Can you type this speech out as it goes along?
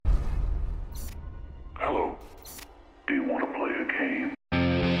Hello. Do you want to play a game?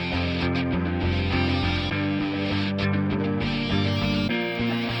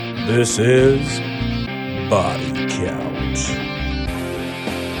 This is Body Count,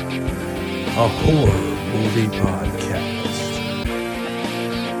 a horror movie podcast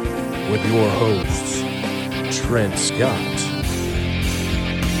with your hosts, Trent Scott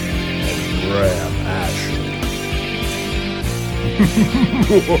and Graham Ashley.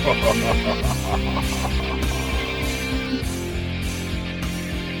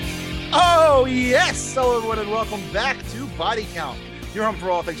 Oh, yes! Hello, everyone, and welcome back to Body Count, your home for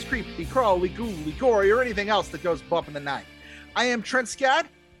all things creepy, crawly, ghouly, gory, or anything else that goes bump in the night. I am Trent Scott,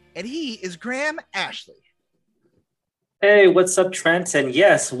 and he is Graham Ashley. Hey, what's up, Trent? And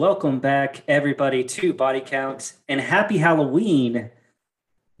yes, welcome back, everybody, to Body Count, and happy Halloween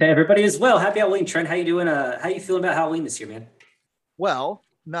to everybody as well. Happy Halloween, Trent. How you doing? How you feeling about Halloween this year, man? Well,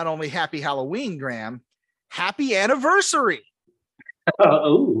 not only happy Halloween, Graham, happy anniversary.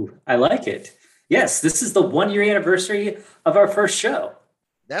 Oh, I like it. Yes, this is the 1-year anniversary of our first show.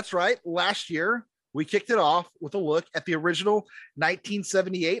 That's right. Last year, we kicked it off with a look at the original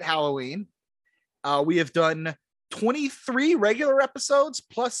 1978 Halloween. We have done 23 regular episodes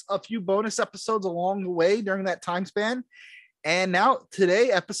plus a few bonus episodes along the way during that time span. And now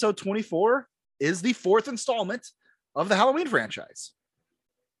today, episode 24 is the 4th installment of the Halloween franchise.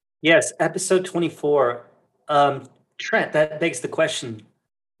 Yes, episode 24. Trent, that begs the question,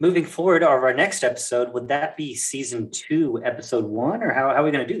 moving forward, our next episode, would that be season 2, episode 1, or how are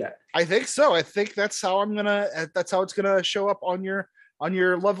we going to do that? I think so. I think that's how that's how it's gonna show up on your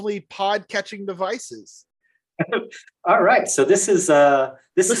lovely pod catching devices. All right, so this is the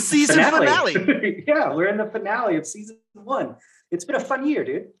season finale. Yeah, we're in the finale of season 1. It's been a fun year,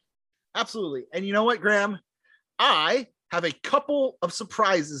 dude. Absolutely. And you know what, Graham? I have a couple of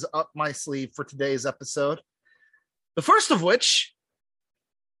surprises up my sleeve for today's episode. The first of which,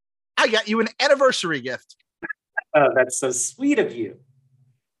 I got you an anniversary gift. Oh, that's so sweet of you.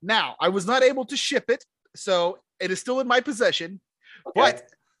 Now, I was not able to ship it, so it is still in my possession. Okay. But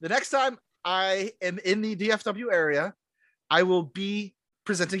the next time I am in the DFW area, I will be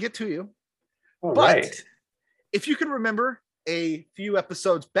presenting it to you. All but right. if you can remember a few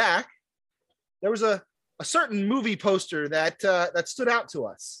episodes back, there was a certain movie poster that stood out to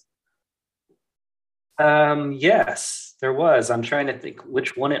us. Yes, there was. I'm trying to think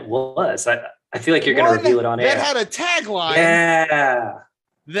which one it was. I feel like you're going to reveal it on air. That had a tagline. Yeah.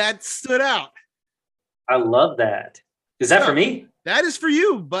 That stood out. I love that. Is that for me? That is for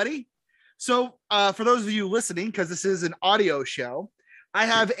you, buddy. So for those of you listening, because this is an audio show, I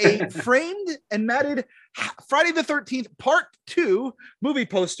have a framed and matted Friday the 13th Part 2 movie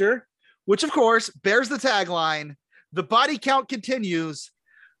poster, which of course bears the tagline, "The Body Count continues,"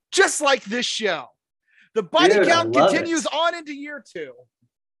 just like this show. The body count continues on into year 2.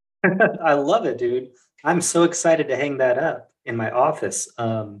 I love it, dude. I'm so excited to hang that up in my office.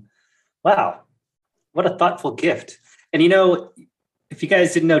 Wow. What a thoughtful gift. And, you know, if you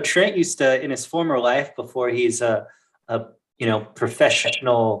guys didn't know, Trent used to, in his former life, before he's a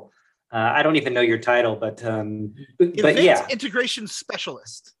professional, I don't even know your title, but yeah. Integration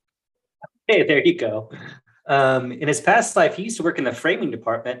specialist. Hey, there you go. In his past life, he used to work in the framing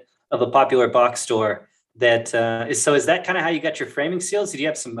department of a popular box store. Is that kind of how you got your framing skills? Did you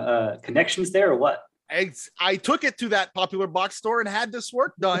have some connections there or what? I took it to that popular box store and had this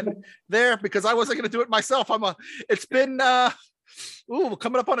work done there because I wasn't going to do it myself. It's been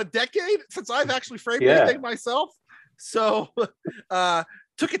coming up on a decade since I've actually framed anything myself. So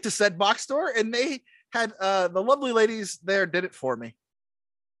took it to said box store and they had the lovely ladies there did it for me.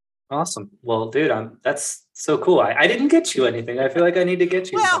 Awesome. Well, dude, that's so cool. I didn't get you anything. I feel like I need to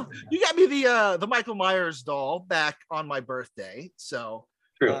get you. Well, something. You got me the Michael Myers doll back on my birthday. So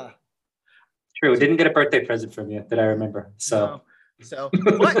true. True. Didn't get a birthday present from you that I remember. So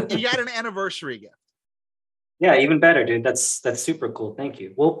but you got an anniversary gift. Yeah, even better, dude. That's super cool. Thank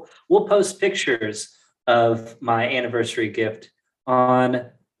you. We'll post pictures of my anniversary gift on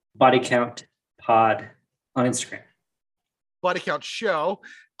Body Count Pod on Instagram. Body Count Show.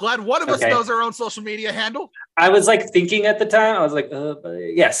 Glad one of us knows our own social media handle. I was like thinking at the time, I was like,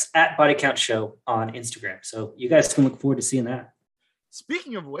 yes, at Body Count Show on Instagram. So you guys can look forward to seeing that.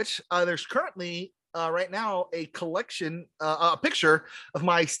 Speaking of which, there's currently right now a collection, a picture of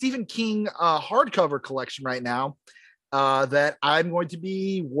my Stephen King hardcover collection right now that I'm going to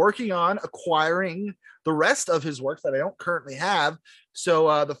be working on acquiring the rest of his works that I don't currently have.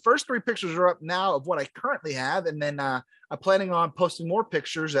 So the first 3 pictures are up now of what I currently have. And then I'm planning on posting more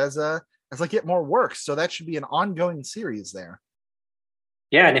pictures as I get more work. So that should be an ongoing series there.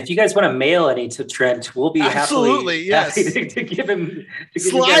 Yeah, and if you guys want to mail any to Trent, we'll be Absolutely, happy yes. to give him.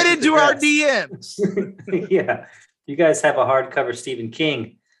 Slide into our DMs. Yeah, you guys have a hardcover Stephen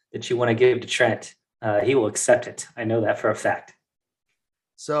King that you want to give to Trent, he will accept it. I know that for a fact.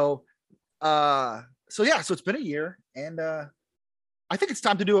 So it's been a year, and I think it's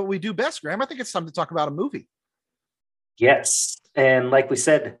time to do what we do best, Graham. I think it's time to talk about a movie. Yes, and like we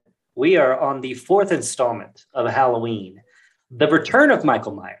said, we are on the 4th installment of Halloween, The Return of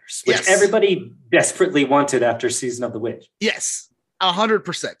Michael Myers, which everybody desperately wanted after Season of the Witch. Yes,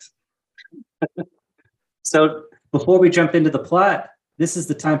 100%. So before we jump into the plot, this is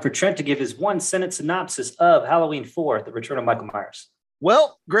the time for Trent to give his 1-sentence synopsis of Halloween 4, The Return of Michael Myers.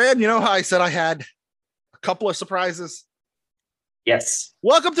 Well, Graham, you know how I said I had a couple of surprises? Yes.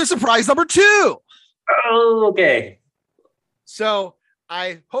 Welcome to surprise number 2. Oh, okay. So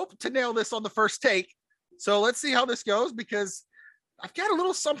I hope to nail this on the first take. So let's see how this goes, because I've got a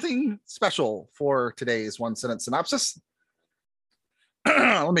little something special for today's 1-sentence synopsis.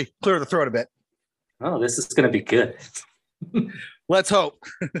 Let me clear the throat a bit. Oh, this is going to be good. Let's hope.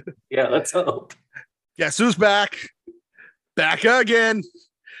 Yeah, let's hope. Guess who's back? Back again.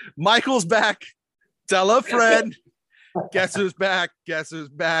 Michael's back. Tell a friend. Guess who's back? Guess who's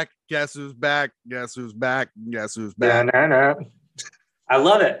back? Guess who's back? Guess who's back? Guess who's back? No. I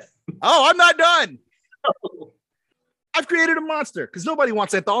love it. Oh, I'm not done. I've created a monster because nobody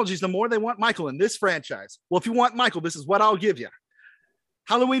wants anthologies no more. They want Michael in this franchise. Well, if you want Michael, this is what I'll give you.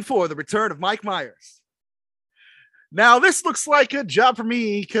 Halloween 4, The Return of Mike Myers. Now, this looks like a job for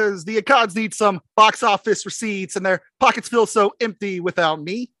me because the Accounts need some box office receipts and their pockets feel so empty without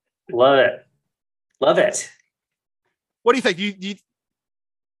me. Love it. Love it. What do you think? You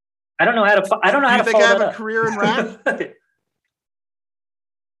I don't know how to. I don't know how to. think I have a career in rap?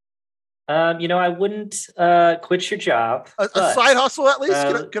 I wouldn't quit your job. A side hustle at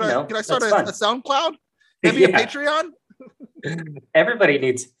least? Can I start a SoundCloud? Maybe a Patreon? Everybody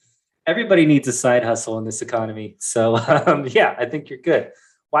needs a side hustle in this economy. So I think you're good.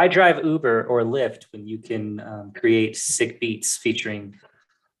 Why drive Uber or Lyft when you can create sick beats featuring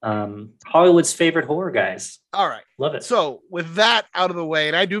Hollywood's favorite horror guys? All right. Love it. So with that out of the way,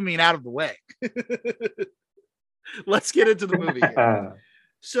 and I do mean out of the way, let's get into the movie.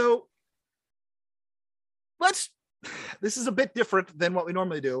 So this is a bit different than what we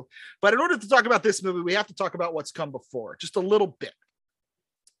normally do, but in order to talk about this movie, we have to talk about what's come before just a little bit.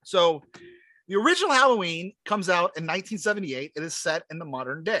 So the original Halloween comes out in 1978. It is set in the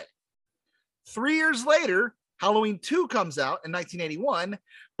modern day. 3 years later, Halloween 2 comes out in 1981,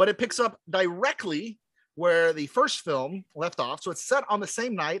 but it picks up directly where the first film left off. So it's set on the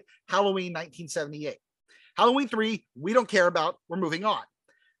same night, Halloween 1978. Halloween 3, we don't care about. We're moving on.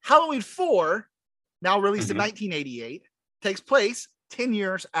 Halloween 4, now released in 1988, takes place 10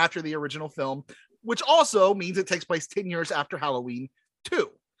 years after the original film, which also means it takes place 10 years after Halloween 2.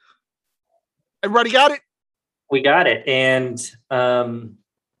 Everybody got it? We got it. And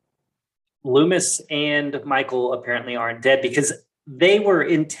Loomis and Michael apparently aren't dead because they were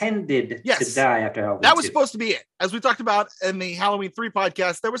intended to die after Halloween. That was supposed to be it. As we talked about in the Halloween 3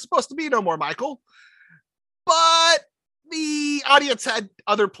 podcast, there was supposed to be no more Michael. But the audience had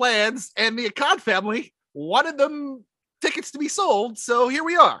other plans, and the Account family wanted them tickets to be sold. So here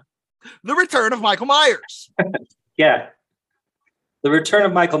we are. The Return of Michael Myers. Yeah. The Return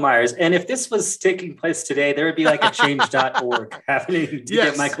of Michael Myers. And if this was taking place today, there would be like a change.org happening to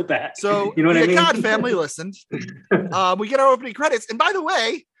get Michael back. So you know what I mean? The Akkad family listened. We get our opening credits. And by the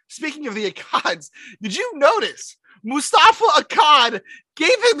way, speaking of the Akkads, did you notice Mustafa Akkad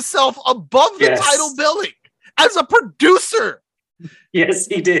gave himself above the title billing as a producer? Yes,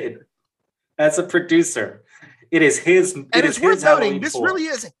 he did. As a producer. It is his. And it's worth noting, this really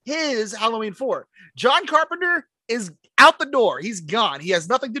is his Halloween 4. John Carpenter is out the door. He's gone. He has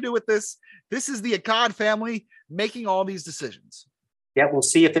nothing to do with this. This is the Akkad family making all these decisions. Yeah, we'll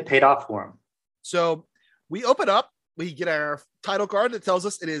see if it paid off for him. So we open up. We get our title card that tells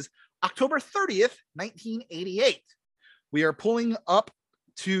us it is October 30th, 1988. We are pulling up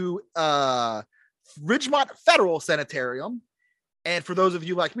to Ridgemont Federal Sanitarium. And for those of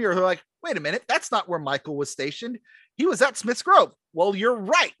you like me who are like, wait a minute, that's not where Michael was stationed. He was at Smith's Grove. Well, you're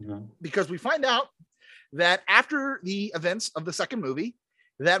right, because we find out that after the events of the second movie,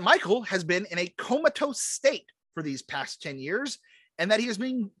 that Michael has been in a comatose state for these past 10 years, and that he is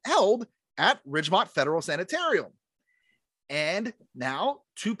being held at Ridgemont Federal Sanitarium. And now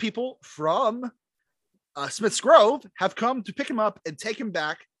 2 people from Smith's Grove have come to pick him up and take him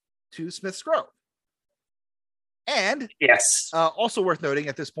back to Smith's Grove. And yes, also worth noting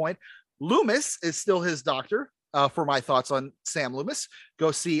at this point, Loomis is still his doctor. for my thoughts on Sam Loomis,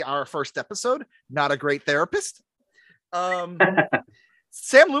 go see our first episode, Not a Great Therapist. Sam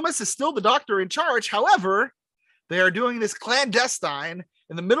Loomis is still the doctor in charge. However, they are doing this clandestine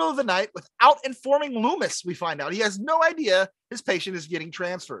in the middle of the night without informing Loomis. We find out he has no idea his patient is getting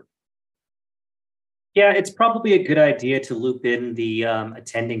transferred. Yeah, it's probably a good idea to loop in the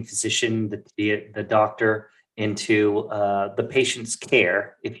attending physician, the doctor, into the patient's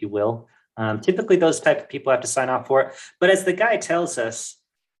care, if you will. Typically, those type of people have to sign off for it. But as the guy tells us,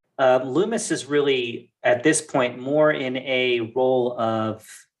 Loomis is really, at this point, more in a role of,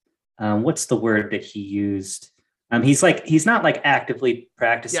 what's the word that he used? He's not like actively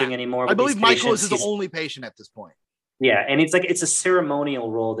practicing anymore. I believe Michael is his only patient at this point. Yeah, and it's a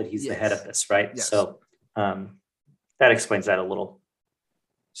ceremonial role that he's the head of this, right? Yes. So that explains that a little.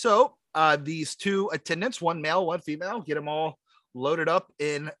 So these two attendants, one male, one female, get them all loaded up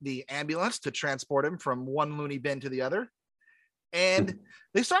in the ambulance to transport him from one loony bin to the other. And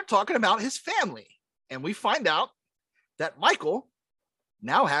they start talking about his family. And we find out that Michael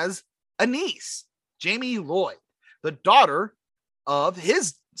now has a niece, Jamie Lloyd, the daughter of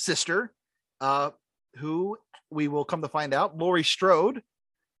his sister, who we will come to find out, Laurie Strode,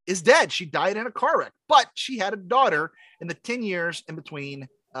 is dead. She died in a car wreck, but she had a daughter in the 10 years in between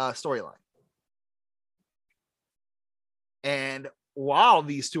storyline. And while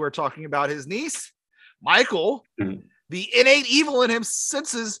these two are talking about his niece, Michael, the innate evil in him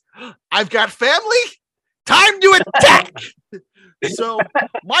senses, I've got family, time to attack. So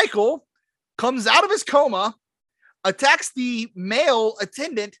Michael comes out of his coma, attacks the male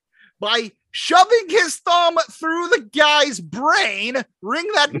attendant by shoving his thumb through the guy's brain. Ring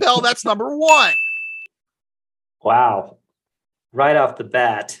that bell. That's number one. Wow. Right off the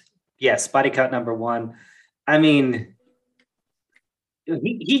bat. Yes, body count number one. I mean,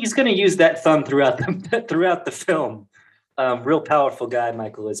 he's going to use that thumb throughout the film. Real powerful guy,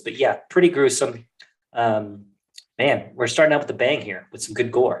 Michael is. But yeah, pretty gruesome. Man, we're starting out with a bang here with some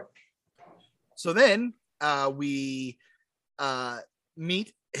good gore. So then we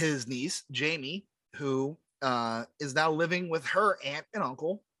meet his niece, Jamie, who is now living with her aunt and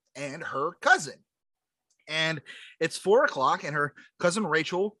uncle and her cousin. And it's 4:00, and her cousin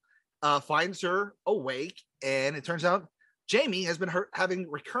Rachel finds her awake. And it turns out Jamie has been having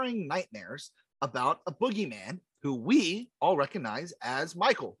recurring nightmares about a boogeyman who we all recognize as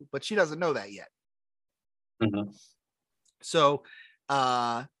Michael, but she doesn't know that yet. Mm-hmm. So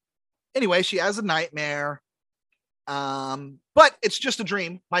anyway, she has a nightmare. But it's just a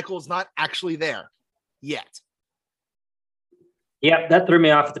dream. Michael's not actually there yet. Yeah, that threw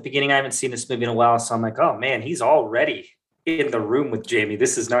me off at the beginning. I haven't seen this movie in a while, so I'm like, oh man, he's already in the room with Jamie.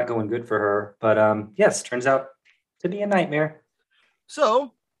 This is not going good for her. But yes, turns out to be a nightmare.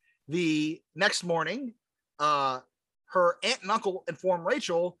 So the next morning, her aunt and uncle inform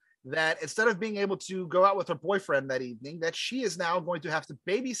Rachel that instead of being able to go out with her boyfriend that evening, that she is now going to have to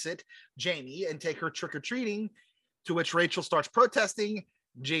babysit Jamie and take her trick-or-treating, to which Rachel starts protesting.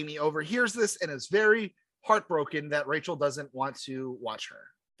 Jamie overhears this and is very heartbroken that Rachel doesn't want to watch her.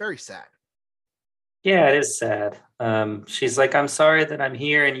 Very sad. Yeah, it is sad. She's like, I'm sorry that I'm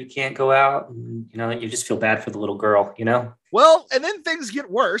here and you can't go out. And, you just feel bad for the little girl, Well, and then things get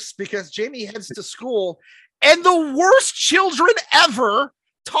worse because Jamie heads to school and the worst children ever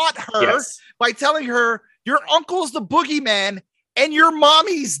taught her by telling her, your uncle's the boogeyman and your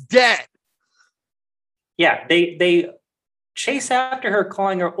mommy's dead. Yeah, they chase after her,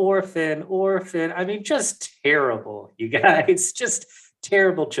 calling her orphan. I mean, just terrible, you guys. Just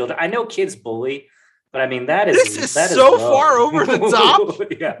terrible children. I know kids bully, but I mean, that is so far over the top.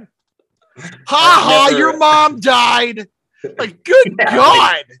 Yeah. Your mom died. Like, good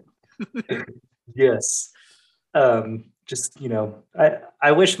God. Yes. I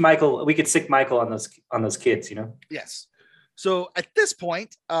wish we could sick Michael on those kids, Yes. So at this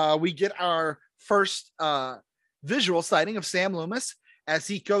point, we get our first visual sighting of Sam Loomis as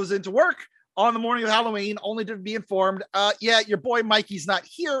he goes into work on the morning of Halloween, only to be informed, your boy Mikey's not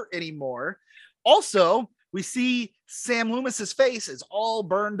here anymore. Also, we see Sam Loomis's face is all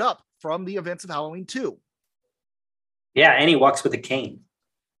burned up from the events of Halloween 2. Yeah, and he walks with a cane.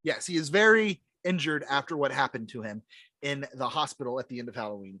 Yes, he is very injured after what happened to him in the hospital at the end of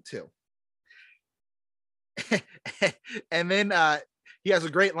Halloween 2. And then he has a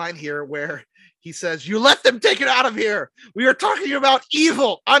great line here where he says, you let them take it out of here. We are talking about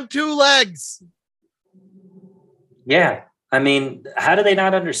evil on two legs. Yeah. I mean, how do they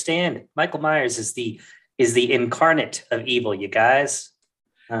not understand? Michael Myers is the incarnate of evil, you guys.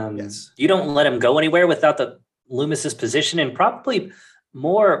 Yes. You don't let him go anywhere without the Loomis's position, and probably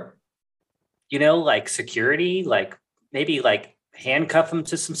more like security, like maybe like handcuff him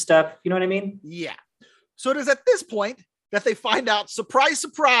to some stuff. You know what I mean? Yeah. So it is at this point that they find out, surprise,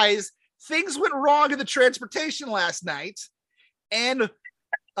 surprise, things went wrong in the transportation last night. And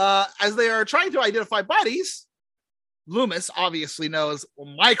as they are trying to identify bodies, Loomis obviously knows,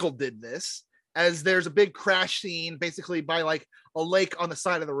 well, Michael did this, as there's a big crash scene basically by like a lake on the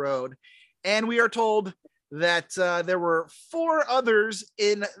side of the road. And we are told that there were 4 others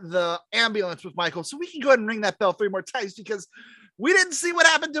in the ambulance with Michael. So we can go ahead and ring that bell 3 more times because we didn't see what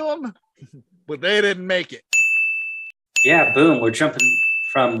happened to him, but they didn't make it. Yeah, boom. We're jumping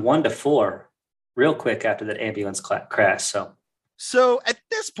from 1 to 4 real quick after that ambulance crash. So at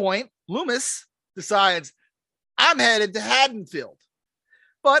this point, Loomis decides, I'm headed to Haddonfield.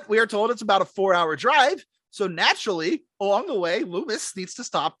 But we are told it's about a 4-hour drive. So naturally, along the way, Loomis needs to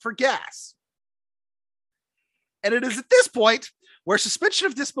stop for gas. And it is at this point where suspension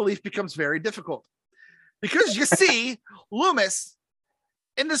of disbelief becomes very difficult. Because you see, Loomis,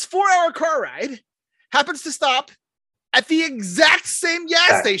 in this 4-hour car ride, happens to stop at the exact same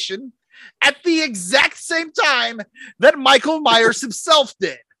gas station at the exact same time that Michael Myers himself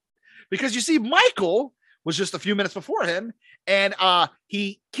did. Because you see, Michael was just a few minutes before him, and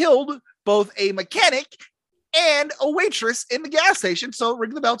he killed both a mechanic and a waitress in the gas station. So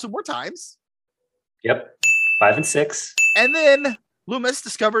ring the bell 2 more times. Yep. 5 and 6. And then Loomis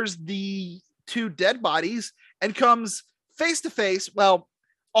discovers the 2 dead bodies and comes face to face, well,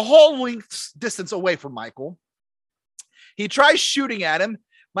 a whole length distance away from Michael. He tries shooting at him.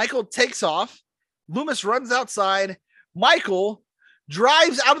 Michael takes off. Loomis runs outside. Michael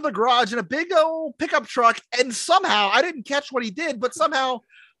drives out of the garage in a big old pickup truck, and somehow, I didn't catch what he did, but somehow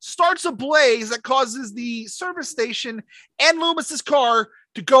starts a blaze that causes the service station and Loomis's car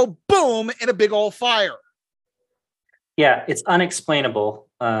to go boom in a big old fire. Yeah, it's unexplainable.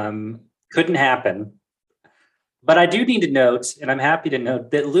 Couldn't happen. But I do need to note, and I'm happy to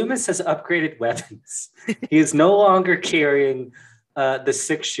note, that Loomis has upgraded weapons. He is no longer carrying the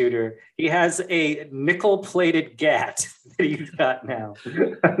 6-shooter. He has a nickel-plated gat that he's got now.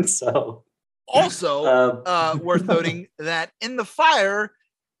 So, also, worth noting that in the fire,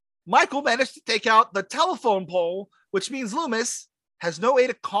 Michael managed to take out the telephone pole, which means Loomis has no way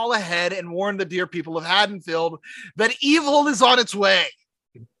to call ahead and warn the dear people of Haddonfield that evil is on its way.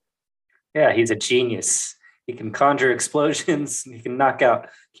 Yeah, he's a genius. He can conjure explosions. He can knock out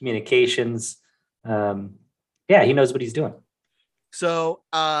communications. Yeah, he knows what he's doing. So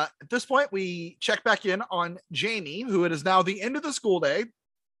at this point, we check back in on Jamie, who it is now the end of the school day.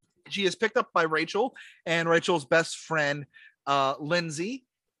 She is picked up by Rachel and Rachel's best friend, Lindsay.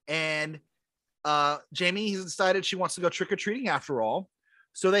 And Jamie has decided she wants to go trick-or-treating after all.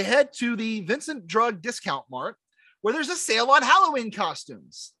 So they head to the Vincent Drug Discount Mart, where there's a sale on Halloween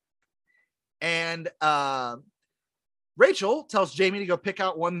costumes. And Rachel tells Jamie to go pick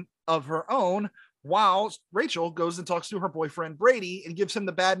out one of her own, while Rachel goes and talks to her boyfriend Brady and gives him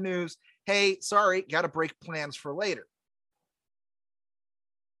the bad news. Hey, sorry, got to break plans for later.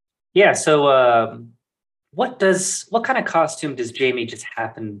 Yeah. So what kind of costume does Jamie just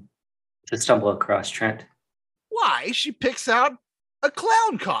happen to stumble across, Trent? Why, she picks out a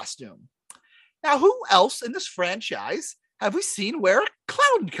clown costume. Now, who else in this franchise have we seen wear a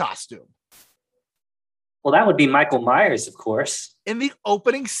clown costume? Well, that would be Michael Myers, of course. In the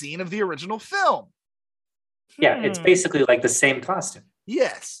opening scene of the original film. Yeah, it's basically like the same costume.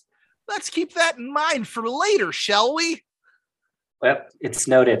 Yes. Let's keep that in mind for later, shall we? Well, it's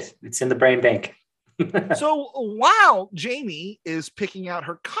noted. It's in the brain bank. So while Jamie is picking out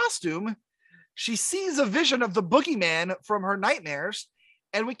her costume, she sees a vision of the boogeyman from her nightmares,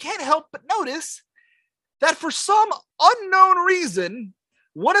 and we can't help but notice that for some unknown reason,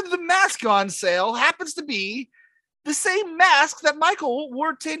 one of the masks on sale happens to be the same mask that Michael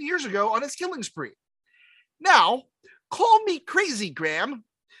wore 10 years ago on his killing spree. Now, call me crazy, Graham,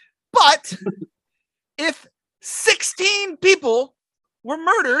 but if 16 people were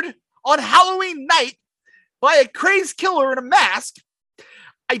murdered on Halloween night by a crazed killer in a mask,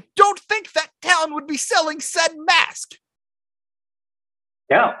 I don't think that town would be selling said mask.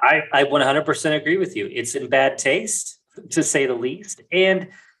 Yeah, I 100% agree with you. It's in bad taste, to say the least. And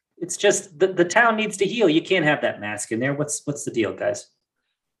it's just the town needs to heal. You can't have that mask in there. What's the deal, guys?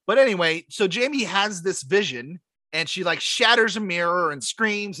 But anyway, so Jamie has this vision and she like shatters a mirror and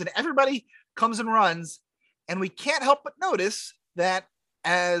screams and everybody comes and runs. And we can't help but notice that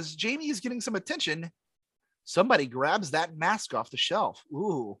as Jamie is getting some attention, somebody grabs that mask off the shelf.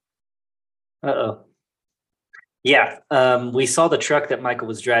 Ooh. Uh-oh. Yeah, we saw the truck that Michael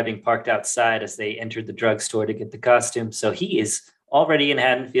was driving parked outside as they entered the drugstore to get the costume. So he is already in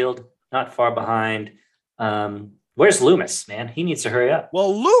Haddonfield. not far behind. Where's Loomis, man? He needs to hurry up.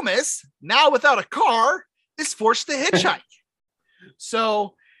 Well, Loomis, now without a car, is forced to hitchhike.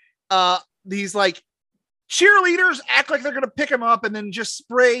 So these like cheerleaders act like they're going to pick him up and then just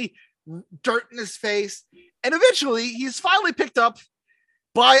spray dirt in his face. And eventually he's finally picked up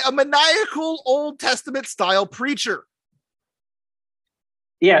by a maniacal Old Testament style preacher.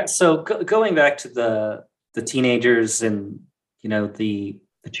 Yeah. So going back to the teenagers and, the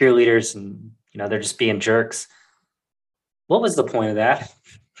cheerleaders and, they're just being jerks. What was the point of that?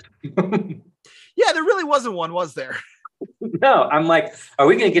 Yeah, there really wasn't one, was there? No, I'm like, are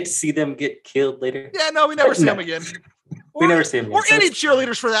we going to get to see them get killed later? Yeah, no, we never see them again. We never see them again. Or any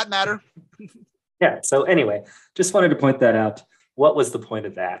cheerleaders for that matter. Yeah. So anyway, just wanted to point that out. What was the point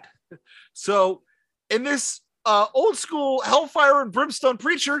of that? So in this old school hellfire and brimstone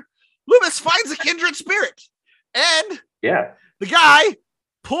preacher, Loomis finds a kindred spirit. And yeah, the guy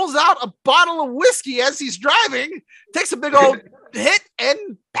pulls out a bottle of whiskey as he's driving, takes a big old hit,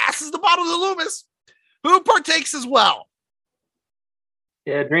 and passes the bottle to Loomis, who partakes as well.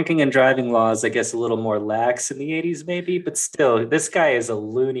 Yeah, drinking and driving laws, I guess, a little more lax in the 80s, maybe, but still, this guy is a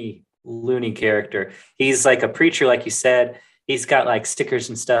loony character. He's like a preacher, like you said. He's got like stickers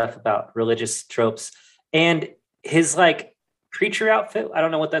and stuff about religious tropes. And his like preacher outfit, I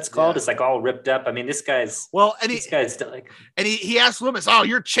don't know what that's called. It's like all ripped up. I mean, this guy's like, and he asked Loomis, "Oh,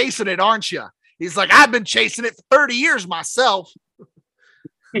 you're chasing it, aren't you?" He's like, "I've been chasing it for 30 years myself."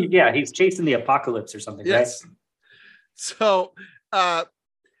 Yeah, he's chasing the apocalypse or something, yes. Right? So,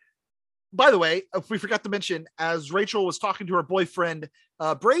 by the way, if we forgot to mention, as Rachel was talking to her boyfriend,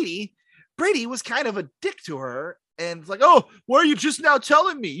 Brady was kind of a dick to her and like, "Oh, why are you just now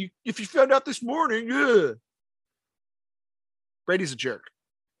telling me? If you found out this morning." Ugh. Brady's a jerk.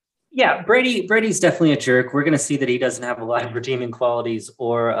 Yeah, Brady's definitely a jerk. We're going to see that he doesn't have a lot of redeeming qualities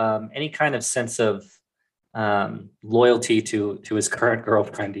or any kind of sense of loyalty to his current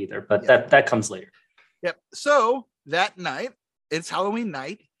girlfriend either. But that comes later. Yep. So that night, it's Halloween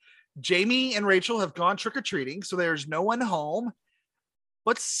night. Jamie and Rachel have gone trick-or-treating, so there's no one home.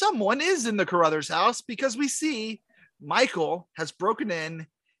 But someone is in the Carruthers house because we see Michael has broken in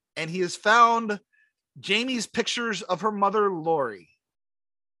and he has found Jamie's pictures of her mother, Lori.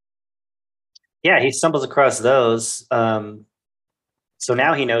 Yeah, he stumbles across those. So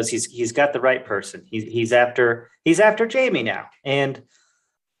now he knows he's got the right person. He's after Jamie now. And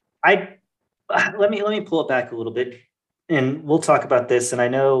let me pull it back a little bit and we'll talk about this. And I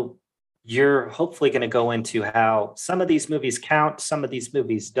know you're hopefully going to go into how some of these movies count, some of these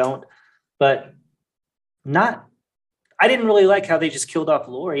movies don't, but I didn't really like how they just killed off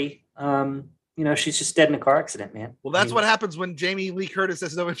Lori. She's just dead in a car accident, man. Well, that's what happens when Jamie Lee Curtis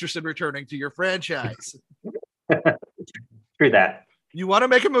has no interest in returning to your franchise. True that. You want to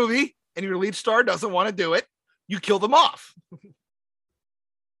make a movie and your lead star doesn't want to do it, you kill them off.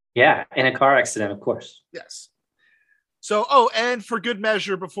 Yeah, in a car accident, of course. Yes. So, and for good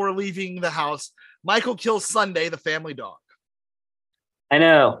measure, before leaving the house, Michael kills Sunday, the family dog. I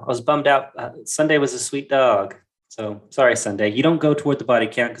know. I was bummed out. Sunday was a sweet dog. So sorry, Sunday. You don't go toward the body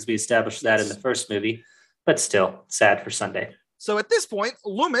count because we established that in the first movie, but still sad for Sunday. So at this point,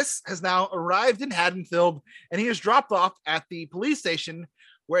 Loomis has now arrived in Haddonfield and he is dropped off at the police station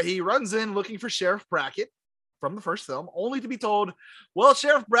where he runs in looking for Sheriff Brackett from the first film, only to be told, well,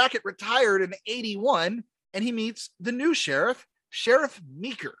 Sheriff Brackett retired in 81 and he meets the new sheriff, Sheriff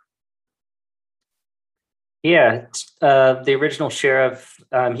Meeker. Yeah, the original sheriff,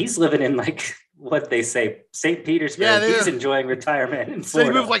 he's living in like what they say, St. Petersburg. Yeah, he's enjoying retirement in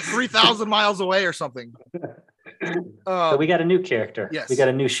Florida. So he moved like 3,000 miles away or something. So we got a new character. Yes. We got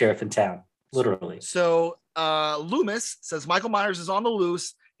a new sheriff in town, literally. So Loomis says Michael Myers is on the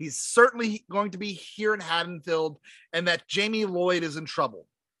loose. He's certainly going to be here in Haddonfield and that Jamie Lloyd is in trouble.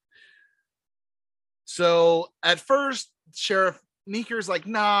 So at first, Sheriff Meeker's like,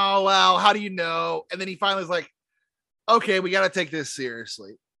 no, well, how do you know? And then he finally is like, okay, we got to take this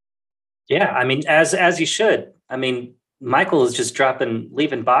seriously. Yeah, I mean, as you should. I mean, Michael is just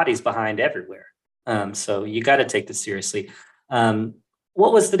leaving bodies behind everywhere. So you got to take this seriously. What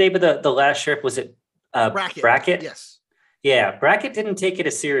was the name of the last sheriff? Was it Brackett? Yes. Yeah, Brackett didn't take it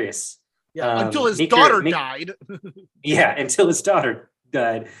as serious. Yeah, until his daughter died. Yeah, until his daughter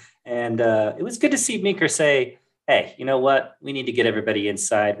died. And it was good to see Meeker say, hey, you know what? We need to get everybody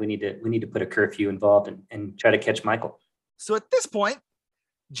inside. We need to put a curfew involved and try to catch Michael. So at this point,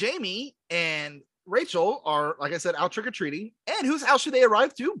 Jamie and Rachel are, like I said, out trick-or-treating. And whose house should they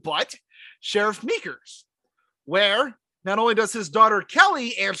arrive to but Sheriff Meeker's, where not only does his daughter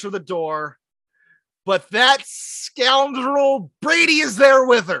Kelly answer the door, but that scoundrel Brady is there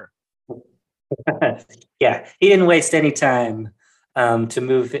with her. Yeah, he didn't waste any time to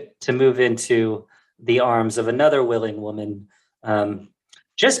move into the arms of another willing woman,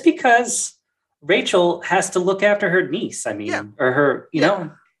 just because Rachel has to look after her niece. I mean, Yeah. or her, you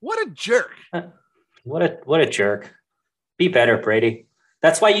know, What a jerk. what a jerk. Be better, Brady.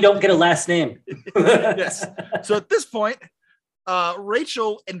 That's why you don't get a last name. Yes. So at this point,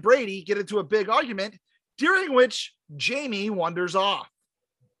 Rachel and Brady get into a big argument, during which Jamie wanders off.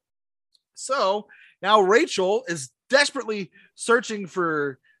 So now Rachel is desperately searching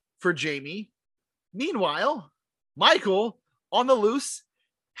for Jamie. Meanwhile, Michael, on the loose,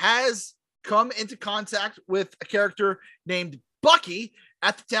 has come into contact with a character named Bucky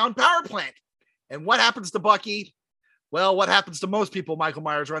at the town power plant. And what happens to Bucky? Well, what happens to most people Michael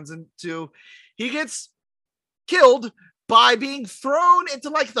Myers runs into? He gets killed by being thrown into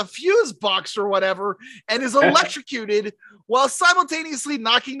like the fuse box or whatever and is electrocuted while simultaneously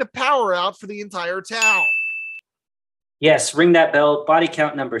knocking the power out for the entire town. Yes, ring that bell. Body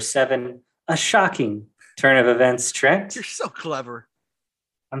count number 7. A shocking turn of events, Trent. You're so clever.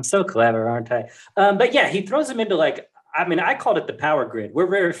 I'm so clever, aren't I? But yeah, he throws him into I called it the power grid. We're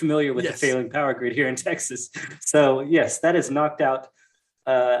very familiar with the failing power grid here in Texas. So yes, that has knocked out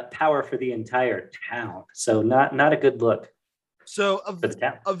power for the entire town. So not a good look. So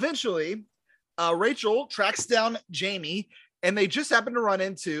eventually, Rachel tracks down Jamie, and they just happen to run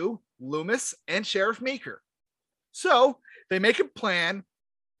into Loomis and Sheriff Meeker. So they make a plan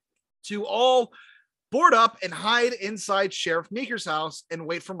to all board up and hide inside Sheriff Meeker's house and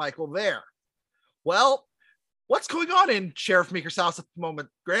wait for Michael there. Well, what's going on in Sheriff Meeker's house at the moment,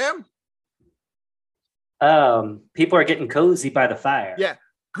 Graham? People are getting cozy by the fire. Yeah.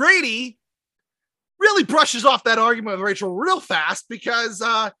 Grady really brushes off that argument with Rachel real fast because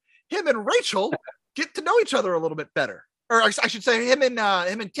him and Rachel get to know each other a little bit better. Or I should say him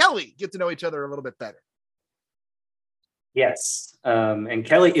and Kelly get to know each other a little bit better. Yes. And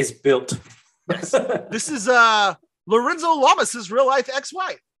Kelly is built. Yes. This is Lorenzo Lamas' real life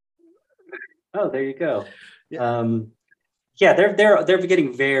ex-wife. Oh, there you go. Yeah. Yeah, they're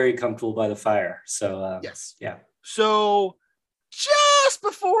getting very comfortable by the fire. So yes. Yeah. So just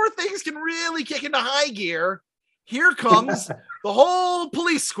before things can really kick into high gear, here comes the whole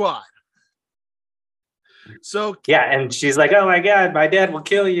police squad. So yeah, and she's like, "Oh my God, my dad will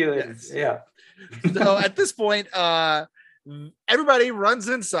kill you." Yes. Yeah. So at this point, everybody runs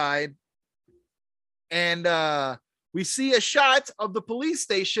inside, and we see a shot of the police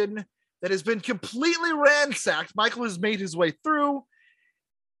station that has been completely ransacked. Michael has made his way through,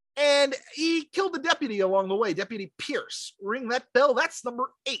 and he killed the deputy along the way, Deputy Pierce. Ring that bell. That's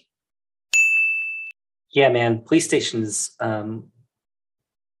number 8. Yeah, man. Police stations.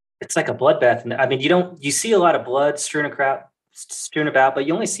 It's like a bloodbath. I mean, you see a lot of blood strewn about, but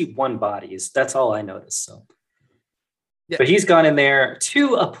you only see one body. That's all I noticed. So, yeah. But he's gone in there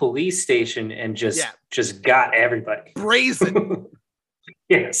to a police station and just got everybody. Brazen.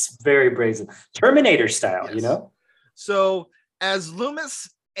 Yes, very brazen. Terminator style, yes. You know? So as Loomis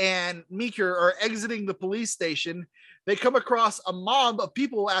and Meeker are exiting the police station, they come across a mob of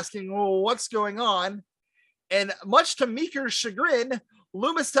people asking, "Oh, what's going on?" And much to Meeker's chagrin,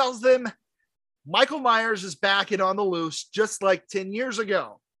 Loomis tells them Michael Myers is back and on the loose, just like 10 years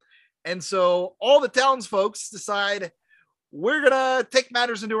ago. And so all the townsfolk decide we're going to take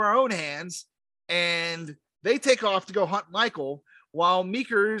matters into our own hands, and they take off to go hunt Michael, while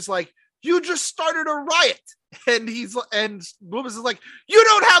Meeker's like, "You just started a riot." And Loomis is like, "You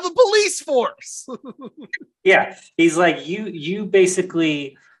don't have a police force." Yeah. He's like, you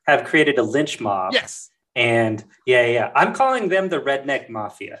basically have created a lynch mob. Yes. And yeah. I'm calling them the Redneck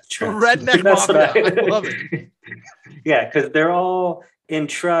Mafia. Redneck Mafia. I love it. Yeah, because they're all in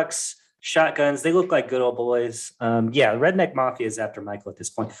trucks, shotguns. They look like good old boys. Yeah, Redneck Mafia is after Michael at this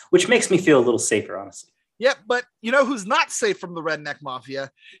point, which makes me feel a little safer, honestly. Yep, but you know who's not safe from the Redneck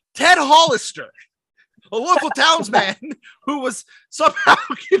Mafia? Ted Hollister, a local townsman who was somehow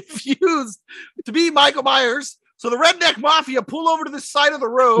confused to be Michael Myers. So the Redneck Mafia pull over to the side of the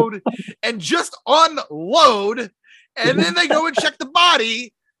road and just unload, and then they go and check the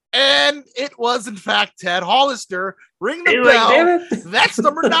body, and it was in fact Ted Hollister. Ring the bell. Like, that's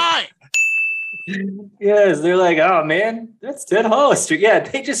number 9. Yes, they're like, "Oh man, that's Ted Hollister." Yeah,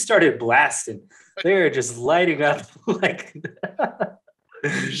 they just started blasting. They're just lighting up like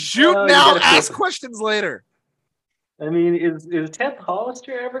shoot now, ask questions later. I mean, is Ted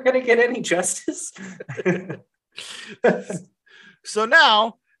Hollister ever going to get any justice? So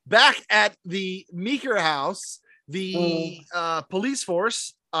now, back at the Meeker house, the police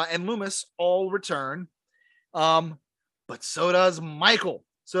force and Loomis all return, but so does Michael.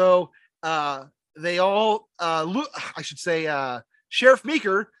 So they all, I should say, Sheriff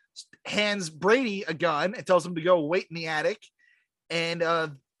Meeker hands Brady a gun and tells him to go wait in the attic. And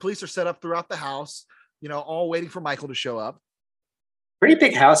police are set up throughout the house, all waiting for Michael to show up. Pretty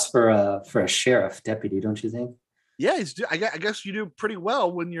big house for a sheriff deputy, don't you think? Yeah, I guess you do pretty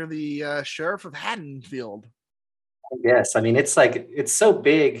well when you're the sheriff of Haddonfield. Yes, I mean it's so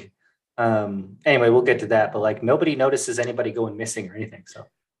big. Anyway, we'll get to that, but like nobody notices anybody going missing or anything. So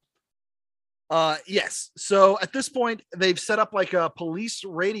yes. So at this point, they've set up like a police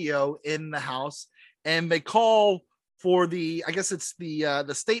radio in the house, and they call for I guess it's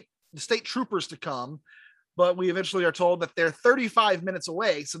the state troopers to come, but we eventually are told that they're 35 minutes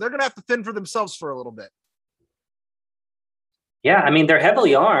away, so they're gonna have to fend for themselves for a little bit. yeah, I mean they're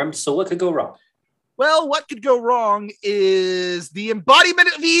heavily armed, so what could go wrong? Well, what could go wrong is the embodiment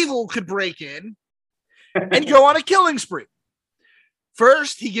of evil could break in and go on a killing spree.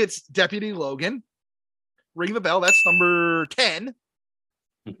 First, he gets Deputy Logan. Ring the bell. That's number 10.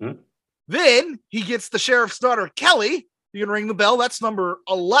 Mm-hmm. Then he gets the sheriff's daughter, Kelly. You can ring the bell. That's number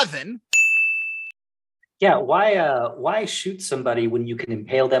 11. Yeah, why shoot somebody when you can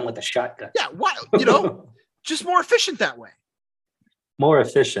impale them with a shotgun? Yeah, why? Just more efficient that way. More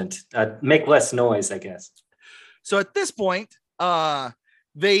efficient, make less noise, I guess. So at this point,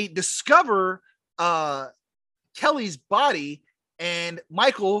 they discover Kelly's body, and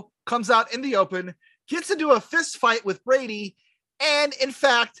Michael comes out in the open, gets into a fist fight with Brady, and in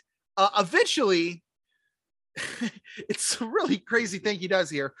fact, eventually, it's a really crazy thing he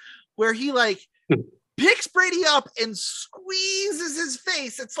does here, where he picks Brady up and squeezes his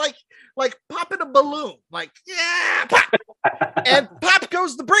face. It's like popping a balloon. Like, yeah, pop. And pop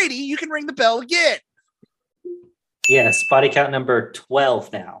goes the Brady. You can ring the bell again. Yes, body count number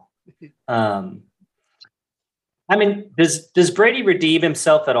 12 now. I mean, does Brady redeem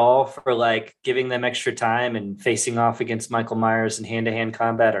himself at all for giving them extra time and facing off against Michael Myers in hand-to-hand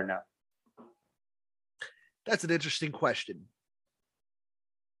combat, or no? That's an interesting question.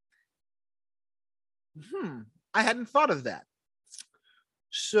 I hadn't thought of that.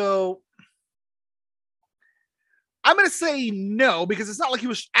 So I'm going to say no, because it's not like he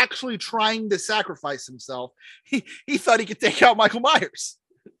was actually trying to sacrifice himself. He thought he could take out Michael Myers.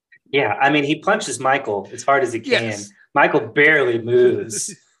 Yeah, I mean, he punches Michael as hard as he can. Yes. Michael barely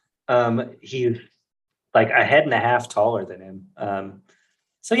moves. He's like a head and a half taller than him.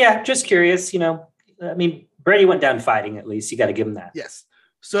 So yeah, just curious, I mean, Brady went down fighting at least. You got to give him that. Yes.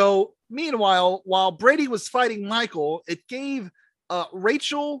 So meanwhile, while Brady was fighting Michael, it gave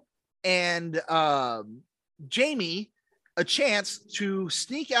Rachel and Jamie a chance to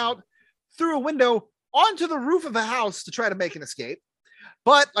sneak out through a window onto the roof of a house to try to make an escape.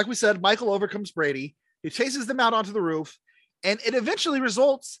 But like we said, Michael overcomes Brady. He chases them out onto the roof, and it eventually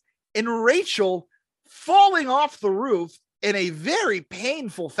results in Rachel falling off the roof in a very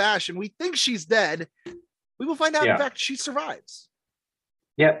painful fashion. We think she's dead. We will find out, in fact, she survives.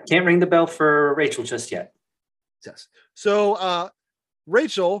 Yeah, can't ring the bell for Rachel just yet. Yes. So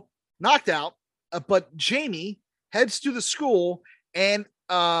Rachel knocked out, but Jamie heads to the school and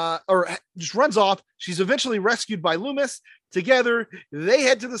or just runs off. She's eventually rescued by Loomis. Together, they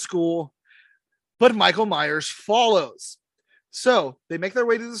head to the school, but Michael Myers follows. So they make their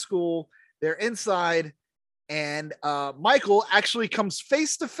way to the school. They're inside, and Michael actually comes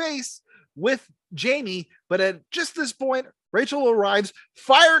face to face with Jamie. But at just this point, Rachel arrives,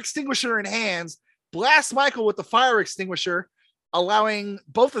 fire extinguisher in hands, blasts Michael with the fire extinguisher, allowing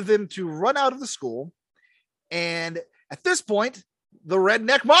both of them to run out of the school. And at this point, the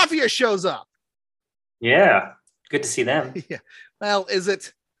Redneck Mafia shows up. Yeah, good to see them. Yeah. Well, is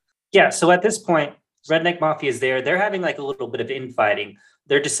it? Yeah, so at this point, Redneck Mafia is there. They're having a little bit of infighting.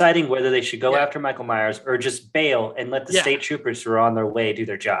 They're deciding whether they should go after Michael Myers or just bail and let the state troopers who are on their way do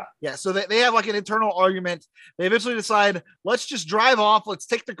their job. Yeah, so they have an internal argument. They eventually decide, let's just drive off. Let's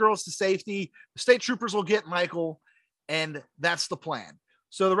take the girls to safety. The state troopers will get Michael, and that's the plan.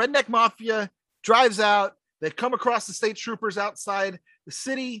 So the Redneck Mafia drives out. They come across the state troopers outside the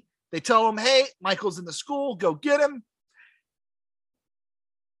city. They tell them, hey, Michael's in the school. Go get him.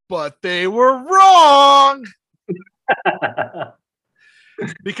 But they were wrong.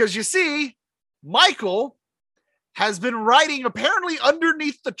 Because you see, Michael has been riding apparently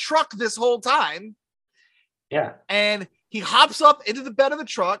underneath the truck this whole time. Yeah. And he hops up into the bed of the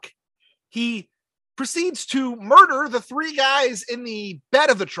truck. He proceeds to murder the three guys in the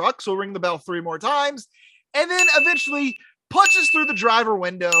bed of the truck. So ring the bell 3 more times. And then eventually punches through the driver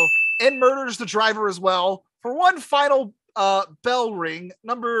window and murders the driver as well for one final bell ring,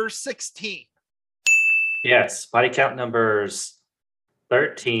 number 16. Yes, body count numbers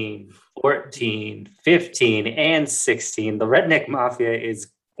 13, 14, 15, and 16. The Redneck Mafia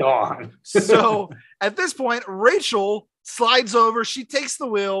is gone. So at this point, Rachel slides over. She takes the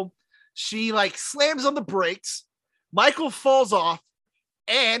wheel. She like slams on the brakes. Michael falls off.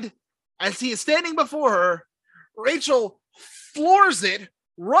 And as he is standing before her, Rachel floors it,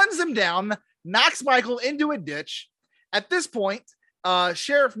 runs him down, knocks Michael into a ditch. At this point,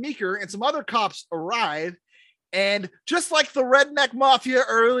 Sheriff Meeker and some other cops arrive. And just like the Redneck Mafia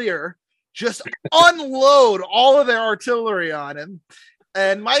earlier, just unload all of their artillery on him.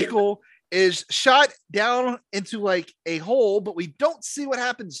 And Michael is shot down into like a hole, but we don't see what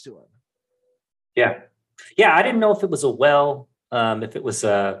happens to him. Yeah. I didn't know if it was a well, if it was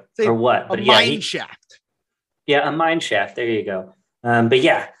or what. But mine shaft. Yeah, a mine shaft. There you go. But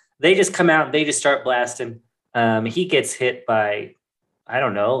yeah, they just come out and they just start blasting. He gets hit by, I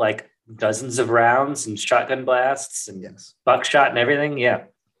don't know, like dozens of rounds and shotgun blasts and buckshot and everything. Yeah.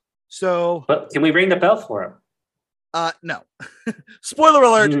 So, but can we ring the bell for him? No. Spoiler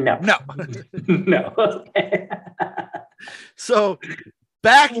alert. No. No. So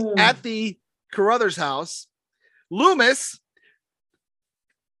back at the Carruthers house, Loomis,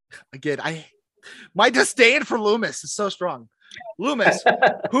 again, my disdain for Loomis is so strong. Loomis,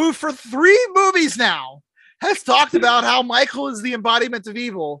 who for 3 movies now has talked about how Michael is the embodiment of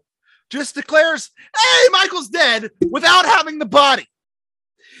evil, just declares, hey, Michael's dead without having the body.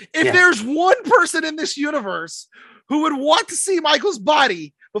 If there's one person in this universe who would want to see Michael's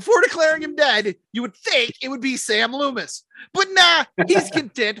body before declaring him dead, you would think it would be Sam Loomis. But nah, he's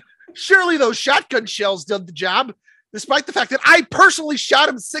content. Surely those shotgun shells did the job, despite the fact that I personally shot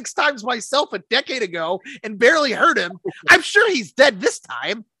him 6 times myself a decade ago and barely hurt him. I'm sure he's dead this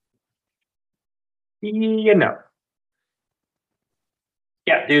time. You know.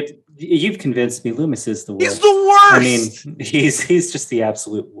 Yeah, dude, you've convinced me. Loomis is the worst. He's the worst. I mean, he's just the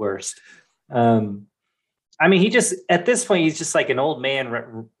absolute worst. I mean, he just, at this point, he's just like an old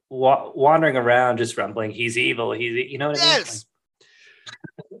man wandering around, just rumbling. He's evil. You know what I mean? Yes.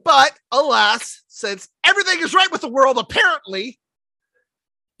 But alas, since everything is right with the world, apparently,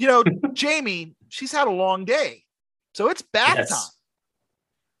 Jamie, she's had a long day. So it's bath time.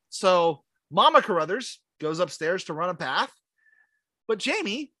 So Mama Carruthers goes upstairs to run a bath. But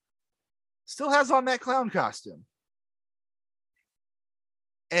Jamie still has on that clown costume.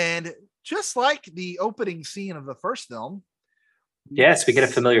 And just like the opening scene of the first film. Yes, we get a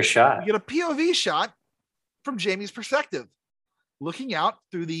familiar shot. We get a POV shot from Jamie's perspective, looking out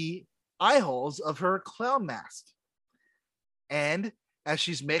through the eye holes of her clown mask. And as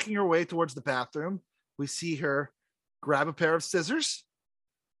she's making her way towards the bathroom, we see her grab a pair of scissors.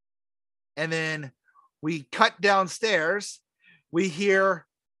 And then we cut downstairs. We hear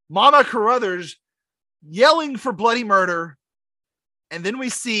Mama Carruthers yelling for bloody murder. And then we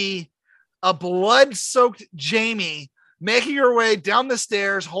see a blood-soaked Jamie making her way down the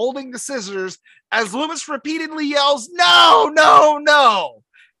stairs, holding the scissors, as Loomis repeatedly yells, no, no, no.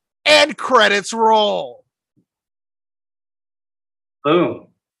 And credits roll. Boom.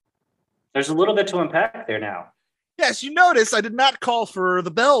 There's a little bit to unpack there now. Yes, you notice I did not call for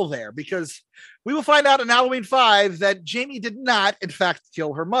the bell there because we will find out in Halloween 5 that Jamie did not, in fact,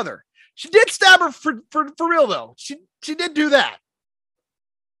 kill her mother. She did stab her for real, though. She did do that.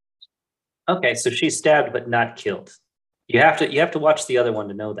 Okay, so she's stabbed but not killed. You have to watch the other one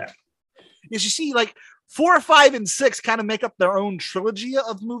to know that. Yes, you see, like 4, 5, and 6 kind of make up their own trilogy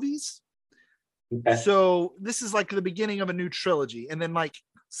of movies. Okay. So this is like the beginning of a new trilogy, and then like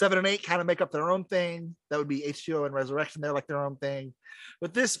 7 and 8 kind of make up their own thing. That would be H2O and Resurrection. They're like their own thing.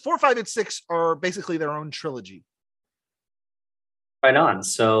 But this 4, 5, and 6 are basically their own trilogy. Right on.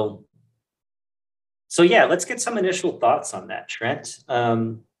 So yeah, let's get some initial thoughts on that, Trent.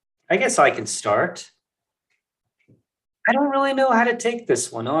 I guess I can start. I don't really know how to take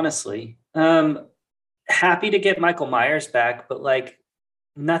this one, honestly. Happy to get Michael Myers back, but like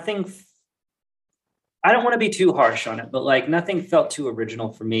nothing. I don't want to be too harsh on it, but like nothing felt too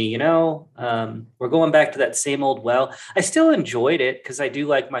original for me. We're going back to that same old well. I still enjoyed it because I do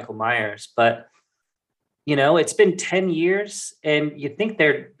like Michael Myers, but it's been 10 years, and you'd think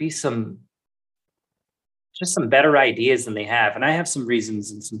there'd be some better ideas than they have, and I have some reasons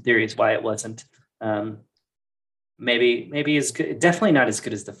and some theories why it wasn't. Maybe as good, definitely not as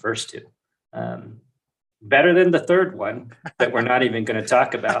good as the first two. Better than the third one that we're not even going to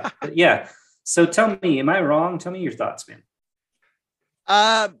talk about. But yeah. So tell me, am I wrong? Tell me your thoughts, man.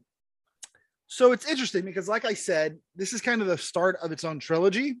 So it's interesting because, like I said, this is kind of the start of its own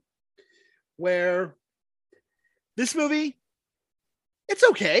trilogy, where this movie, it's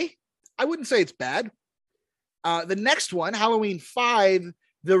okay. I wouldn't say it's bad. The next one, Halloween 5,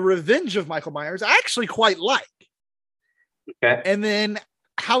 The Revenge of Michael Myers, I actually quite like. Okay. And then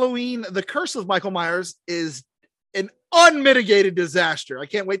Halloween, The Curse of Michael Myers is an unmitigated disaster. I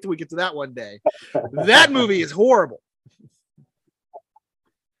can't wait till we get to that one day. That movie is horrible.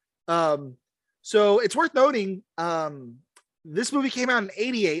 So it's worth noting, this movie came out in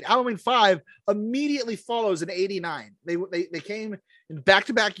 88. Halloween 5 immediately follows in 89. They came in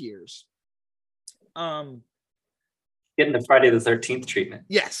back-to-back years. Getting the Friday the 13th treatment.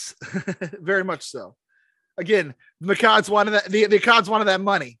 Yes, very much so. Again, the Cods wanted that. The Cods wanted that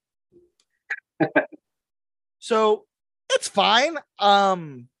money. So it's fine.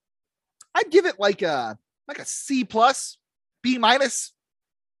 I'd give it like a C plus, B minus.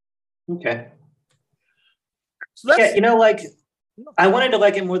 Okay. So that's, yeah, like I wanted to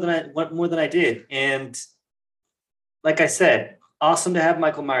like it more than I did, and like I said, awesome to have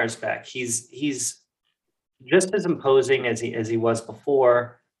Michael Myers back. He's just as imposing as he was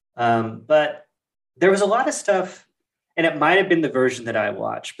before, but there was a lot of stuff, and it might have been the version that I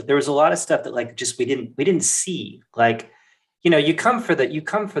watched, but there was a lot of stuff that like just we didn't see. Like, you come for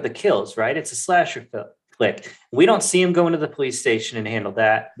the kills, right? It's a slasher flick. We don't see him go into the police station and handle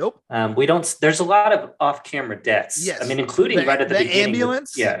that. Nope. We don't. There's a lot of off-camera deaths. Yes. I mean, including right at the beginning.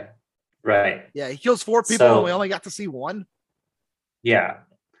 Ambulance. Yeah. Right. Yeah, he kills 4 people, and we only got to see 1. Yeah.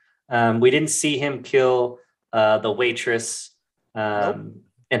 We didn't see him kill the waitress at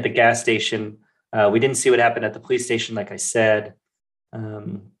the gas station. We didn't see what happened at the police station, like I said.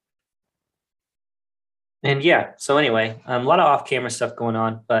 And yeah, so anyway, a lot of off-camera stuff going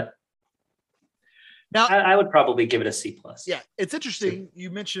on, but now I would probably give it a C plus. Yeah, it's interesting. You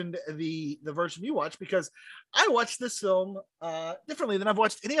mentioned the version you watched, because I watched this film differently than I've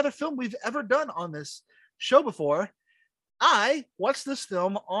watched any other film we've ever done on this show before. I watched this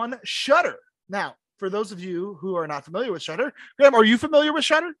film on Shudder. Now, for those of you who are not familiar with Shudder, Graham, are you familiar with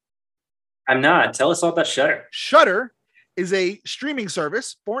Shudder? I'm not. Tell us all about Shudder. Shudder is a streaming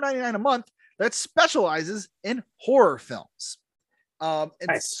service, $4.99 a month, that specializes in horror films. And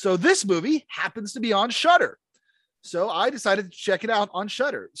nice. So this movie happens to be on Shudder. So I decided to check it out on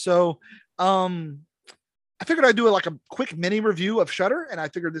Shudder. So I figured I'd do like a quick mini review of Shudder, and I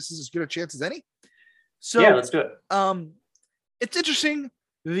figured this is as good a chance as any. So yeah, let's do it. It's interesting.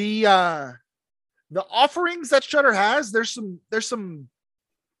 The offerings that Shudder has, there's some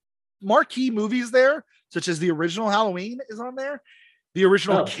marquee movies there, such as the original Halloween is on there. The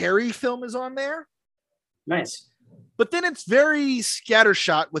original Carrie film is on there. Nice. But then it's very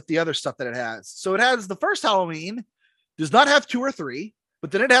scattershot with the other stuff that it has. So it has the first Halloween, does not have 2 or 3,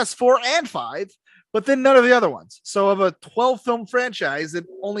 but then it has 4 and 5, but then none of the other ones. So of a 12 film franchise, it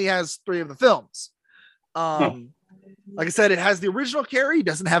only has 3 of the films. Like I said, it has the original Carrie,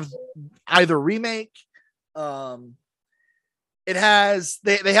 doesn't have either remake. It has,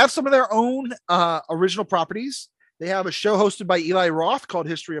 they have some of their own original properties. They have a show hosted by Eli Roth called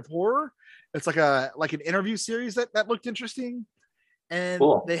History of Horror. It's like an interview series that looked interesting. And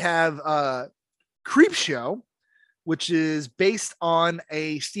cool. They have Creep Show, which is based on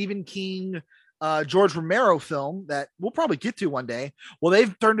a Stephen King, George Romero film that we'll probably get to one day. Well,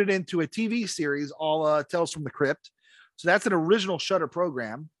 they've turned it into a TV series, all Tales from the Crypt. So that's an original Shudder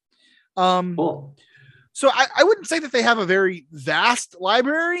program. Cool. So I wouldn't say that they have a very vast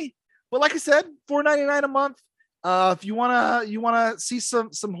library, but like I said, $4.99 a month. If you wanna see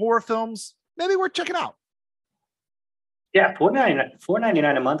some horror films, maybe worth checking out. Yeah,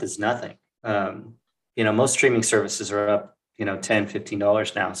 $4.99 a month is nothing. Most streaming services are up, $10,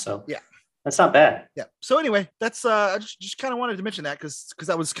 $15 now. So yeah, that's not bad. Yeah. So anyway, that's I just kind of wanted to mention that because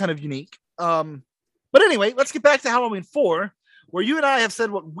that was kind of unique. But anyway, let's get back to Halloween 4, where you and I have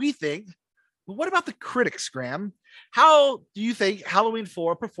said what we think. But what about the critics, Graham? How do you think Halloween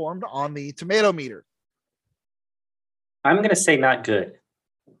 4 performed on the tomato meter? I'm going to say not good.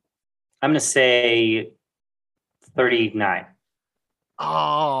 I'm going to say 39.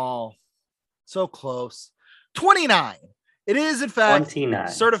 Oh, so close. 29. It is, in fact, 29.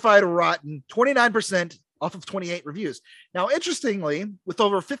 Certified rotten, 29% off of 28 reviews. Now, interestingly, with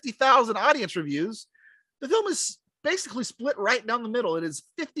over 50,000 audience reviews, the film is basically split right down the middle. It is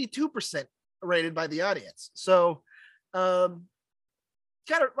 52% rated by the audience. So, kind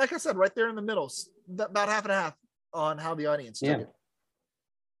of, like I said, right there in the middle, about half and half on how the audience took it.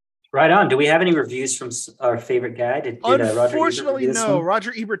 Right on. Do we have any reviews from our favorite guy? Unfortunately, no.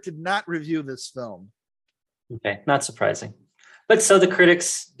 Roger Ebert did not review this film. Okay, not surprising. But so the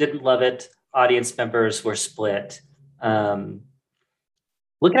critics didn't love it. Audience members were split.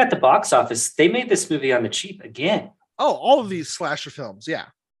 Looking at the box office, they made this movie on the cheap again. Oh, all of these slasher films, yeah.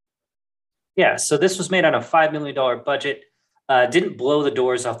 Yeah, so this was made on a $5 million budget. Didn't blow the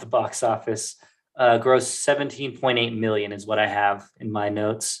doors off the box office. Grossed 17.8 million is what I have in my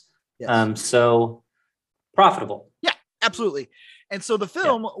notes. Yes. So profitable. Yeah, absolutely. And so the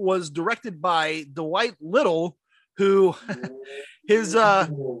film was directed by Dwight Little, who his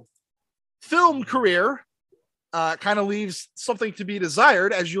film career kind of leaves something to be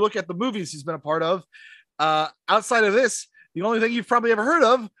desired as you look at the movies he's been a part of. Outside of this, the only thing you've probably ever heard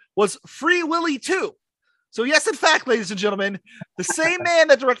of was Free Willy 2. So yes, in fact, ladies and gentlemen, the same man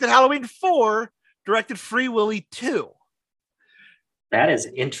that directed Halloween 4 directed Free Willy 2. That is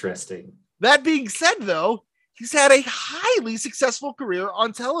interesting. That being said, though, he's had a highly successful career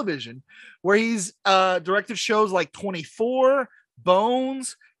on television where he's directed shows like 24,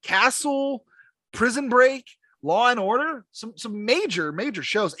 Bones, Castle, Prison Break, Law and Order, some major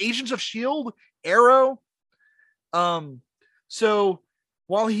shows, Agents of S.H.I.E.L.D., Arrow. So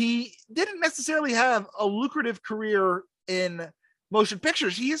while he didn't necessarily have a lucrative career in motion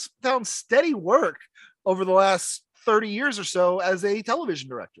pictures, he has found steady work over the last 30 years or so as a television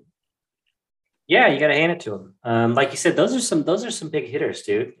director. Yeah, you got to hand it to him. Like you said, those are some big hitters,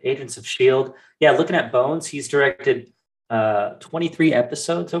 dude. Agents of S.H.I.E.L.D. Yeah, looking at Bones, he's directed 23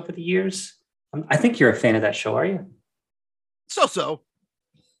 episodes over the years. I think you're a fan of that show, are you? So.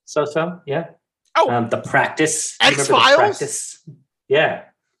 Yeah. Oh, The Practice. X-Files? Practice? Yeah.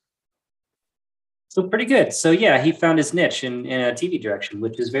 So pretty good. So yeah, he found his niche in a TV direction,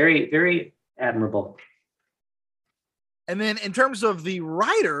 which is very, very admirable. And then in terms of the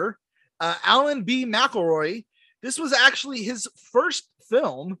writer, Alan B. McElroy, this was actually his first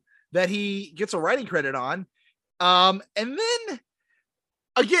film that he gets a writing credit on. And then,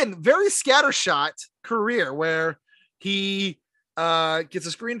 again, very scattershot career where he gets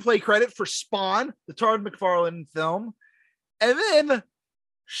a screenplay credit for Spawn, the Todd McFarlane film. And then,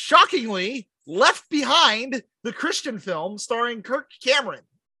 shockingly, left behind the Christian film starring Kirk Cameron.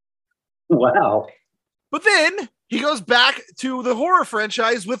 Wow. But then he goes back to the horror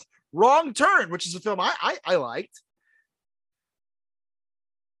franchise with Wrong Turn, which is a film I liked.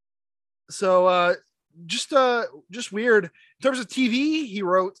 So just weird. In terms of TV, he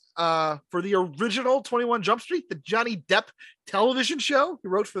wrote for the original 21 Jump Street, the Johnny Depp television show. He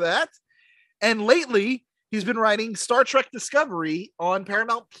wrote for that. And lately, he's been writing Star Trek Discovery on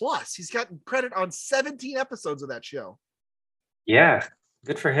Paramount Plus. He's gotten credit on 17 episodes of that show. Yeah,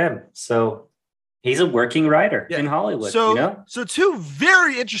 good for him. So he's a working writer in Hollywood. So two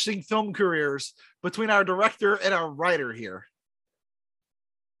very interesting film careers between our director and our writer here.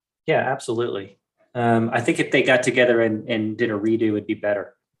 Yeah, absolutely. I think if they got together and did a redo, it'd be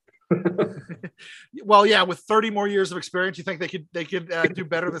better. Well, yeah, with 30 more years of experience, you think they could do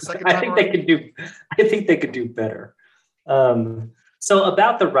better the second time? I think they could do better. So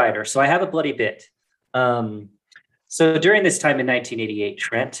about the writer, so I have a bloody bit. So during this time in 1988,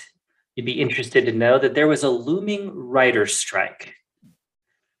 Trent, you'd be interested to know that there was a looming writer's strike.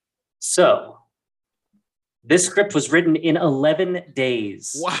 So this script was written in 11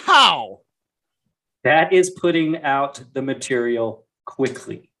 days. Wow. That is putting out the material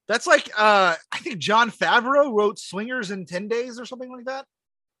quickly. That's like, I think Jon Favreau wrote Swingers in 10 days or something like that.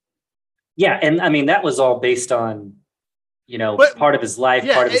 Yeah, and I mean, that was all based on, part of his life,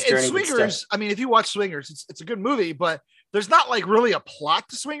 part of his journey. Swingers, I mean, if you watch Swingers, it's a good movie, but there's not like really a plot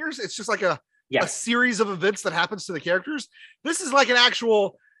to Swingers. It's just like a series of events that happens to the characters. This is like an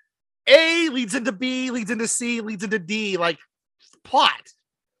actual A leads into B, leads into C, leads into D, like plot.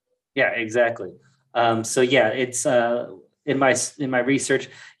 Yeah, exactly. It's in my research.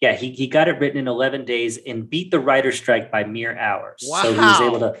 Yeah, he got it written in 11 days and beat the writer's strike by mere hours. Wow. So he was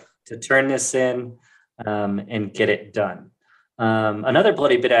able to turn this in and get it done. Another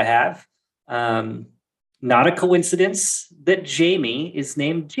bloody bit I have, not a coincidence that Jamie is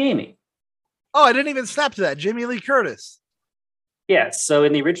named Jamie. Oh, I didn't even snap to that. Jamie Lee Curtis. Yeah, so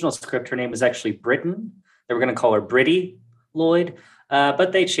in the original script, her name was actually Britton. They were going to call her Britty Lloyd,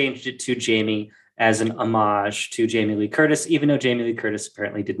 but they changed it to Jamie as an homage to Jamie Lee Curtis, even though Jamie Lee Curtis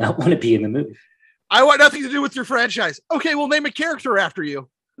apparently did not want to be in the movie. I want nothing to do with your franchise. Okay, we'll name a character after you.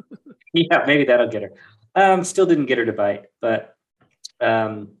 Yeah, maybe that'll get her. Still didn't get her to bite, but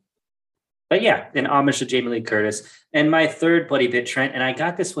yeah, an homage to Jamie Lee Curtis. And my third bloody bit, Trent, and I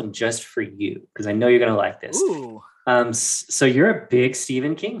got this one just for you because I know you're going to like this. Ooh. So you're a big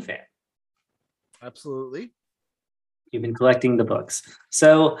Stephen King fan. Absolutely. You've been collecting the books.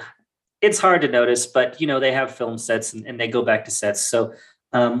 So it's hard to notice, but, they have film sets and they go back to sets. So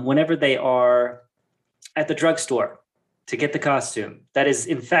whenever they are at the drugstore to get the costume, that is,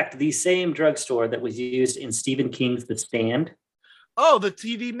 in fact, the same drugstore that was used in Stephen King's The Stand. Oh, the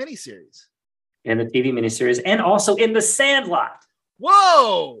TV miniseries. in the TV miniseries, and also in The Sandlot.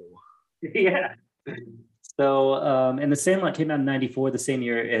 Whoa! Yeah. So, and The Sandlot came out in 94, the same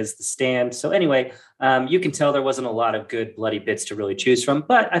year as The Stand. So anyway, you can tell there wasn't a lot of good bloody bits to really choose from,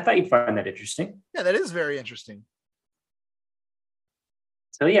 but I thought you'd find that interesting. Yeah, that is very interesting.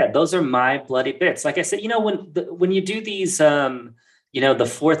 So yeah, those are my bloody bits. Like I said, when you do these,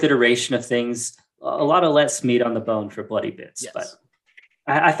 the fourth iteration of things, a lot of less meat on the bone for bloody bits, Yes. but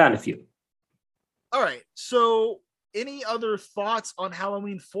I found a few. All right. So any other thoughts on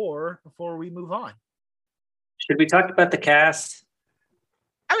Halloween 4 before we move on? Should we talk about the cast?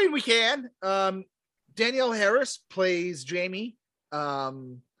 I mean, we can. Danielle Harris plays Jamie.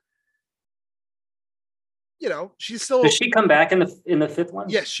 She's still. Does she come back in the fifth one?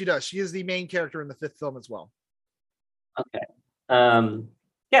 Yes, she does. She is the main character in the fifth film as well. Okay.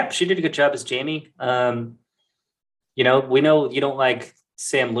 Yeah, she did a good job as Jamie. We know you don't like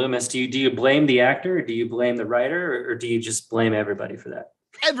Sam Loomis. Do you blame the actor, or do you blame the writer, or do you just blame everybody for that?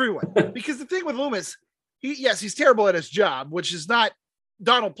 Everyone, because the thing with Loomis, he's terrible at his job, which is not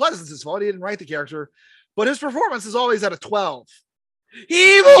Donald Pleasance's fault. He didn't write the character, but his performance is always at a 12.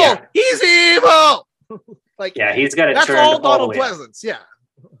 Evil. Yeah. He's evil. He's got it. That's all Donald Pleasance. Yeah.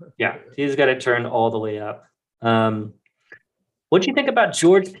 Yeah, he's got it turned all the way up. What do you think about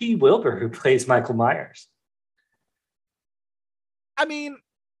George P. Wilbur, who plays Michael Myers? I mean,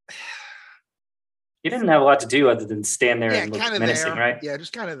 he didn't have a lot to do other than stand there and look menacing, right? Yeah,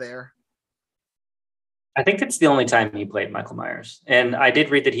 just kind of there. I think it's the only time he played Michael Myers. And I did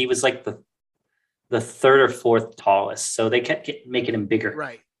read that he was like the third or fourth tallest. So they kept making him bigger.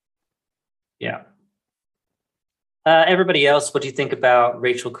 Right. Yeah. Everybody else, what do you think about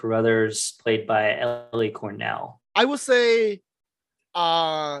Rachel Carruthers, played by Ellie Cornell? I will say,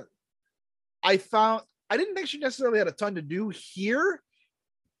 I didn't think she necessarily had a ton to do here.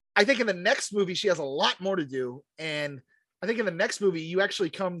 I think in the next movie, she has a lot more to do. And I think in the next movie, you actually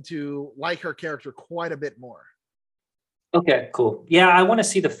come to like her character quite a bit more. Okay, cool. Yeah, I want to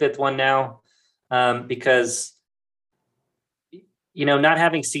see the fifth one now because, not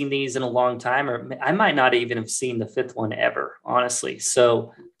having seen these in a long time, or I might not even have seen the fifth one ever, honestly.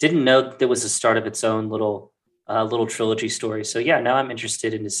 So didn't know that there was a start of its own little trilogy story. So yeah, now I'm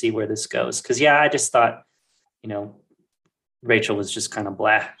interested in to see where this goes. Because I just thought, Rachel was just kind of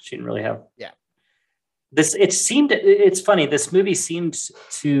blah. She didn't really have. Yeah. It's funny. This movie seemed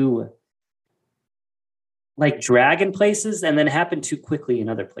to like drag in places and then happen too quickly in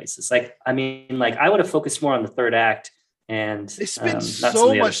other places. I would have focused more on the third act. And they spent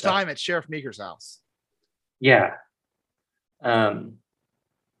so much time at Sheriff Meeker's house. Yeah.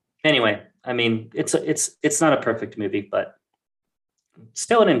 Anyway, I mean, it's not a perfect movie, but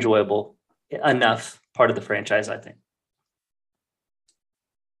still an enjoyable enough part of the franchise, I think.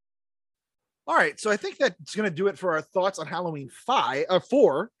 All right, so I think that's going to do it for our thoughts on Halloween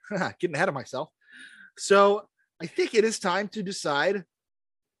 4. Getting ahead of myself. So I think it is time to decide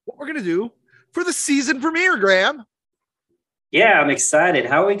what we're going to do for the season premiere, Graham. Yeah, I'm excited.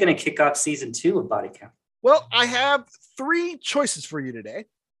 How are we going to kick off season 2 of Body Count? Well, I have 3 choices for you today.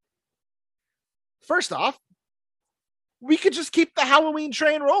 First off, we could just keep the Halloween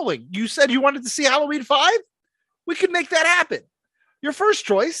train rolling. You said you wanted to see Halloween 5? We could make that happen. Your first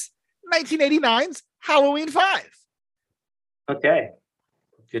choice, 1989's Halloween 5. Okay,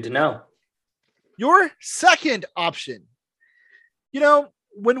 good to know. Your second option.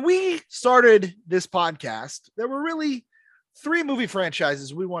 When we started this podcast, there were really 3 movie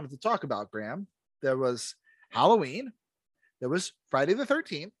franchises we wanted to talk about, Graham. There was Halloween, there was Friday the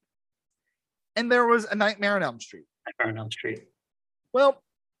 13th, and there was A Nightmare on Elm Street. Nightmare on Elm Street. Well,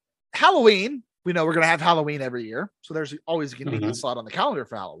 Halloween, we know we're going to have Halloween every year, so there's always going to be a slot on the calendar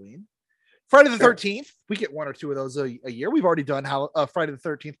for Halloween. Friday the 13th, we get 1 or 2 of those a year. We've already done Friday the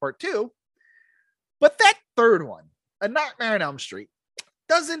 13th Part 2. But that third one, A Nightmare on Elm Street,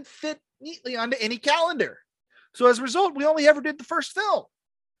 doesn't fit neatly onto any calendar. So as a result, we only ever did the first film.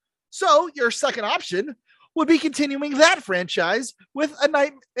 So your second option would be continuing that franchise with A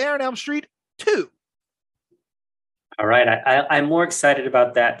Nightmare on Elm Street 2. All right. I'm more excited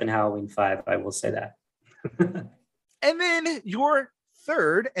about that than Halloween 5. I will say that. And then your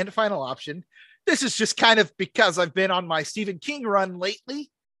third and final option. This is just kind of because I've been on my Stephen King run lately.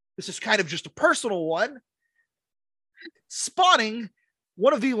 This is kind of just a personal one. Spawning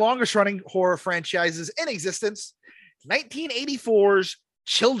one of the longest running horror franchises in existence, 1984's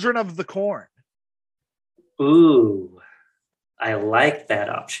Children of the Corn. Ooh, I like that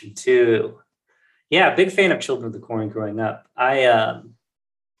option too. Yeah, big fan of Children of the Corn growing up. I've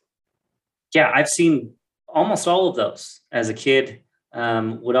seen almost all of those as a kid.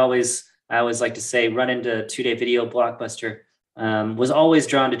 Would always I always like to say, run into 2-day video Blockbuster. Was always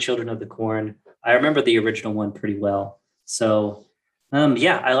drawn to Children of the Corn. I remember the original one pretty well. So,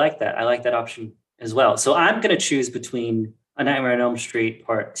 yeah, I like that. I like that option as well. So I'm going to choose between A Nightmare on Elm Street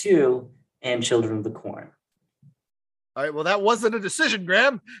Part 2 and Children of the Corn. All right. Well, that wasn't a decision,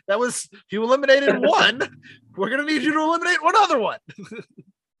 Graham. That was, you eliminated one. We're going to need you to eliminate one other one.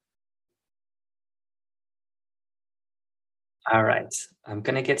 All right. I'm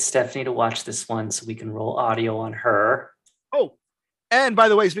going to get Stephanie to watch this one so we can roll audio on her. Oh, and by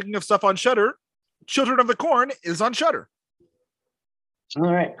the way, speaking of stuff on Shudder, Children of the Corn is on Shudder.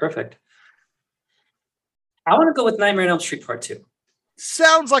 All right. Perfect. I want to go with Nightmare on Elm Street Part 2.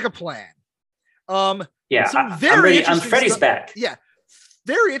 Sounds like a plan. Yeah, I'm ready. I'm Freddy's back. Yeah,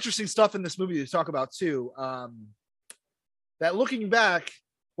 very interesting stuff in this movie to talk about too. That looking back,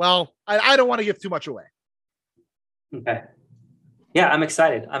 well, I don't want to give too much away. Okay. Yeah, I'm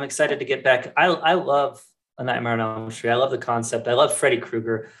excited. I'm excited to get back. I love A Nightmare on Elm Street. I love the concept. I love Freddy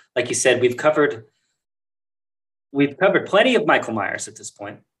Krueger. Like you said, we've covered plenty of Michael Myers at this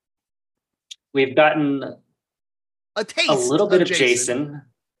point. We've gotten a little bit of Jason.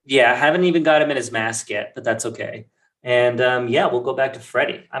 Yeah, I haven't even got him in his mask yet, but that's okay. And yeah, we'll go back to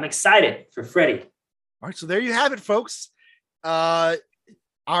Freddy. I'm excited for Freddy. All right, so there you have it, folks.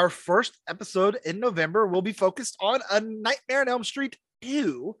 Our first episode in November will be focused on A Nightmare on Elm Street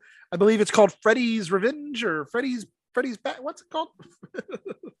 2. I believe it's called Freddy's Revenge or Freddy's Back. What's it called?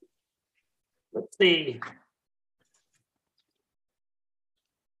 Let's see.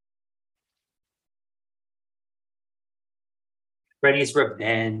 Freddy's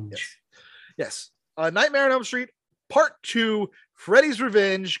Revenge. Yes. Nightmare on Elm Street Part 2, Freddy's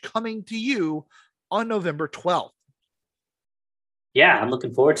Revenge, coming to you on November 12th. Yeah, I'm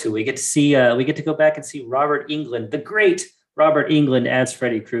looking forward to it. We get to go back and see Robert Englund, the great Robert Englund as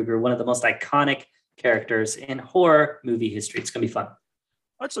Freddy Krueger, one of the most iconic characters in horror movie history. It's going to be fun. All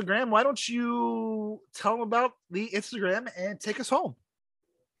right, so Graham, why don't you tell them about the Instagram and take us home?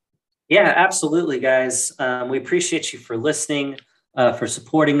 Yeah, absolutely, guys. We appreciate you for listening, for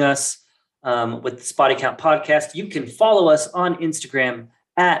supporting us with this Body Count podcast. You can follow us on Instagram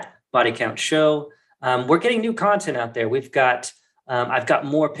at Body Count Show. We're getting new content out there. I've got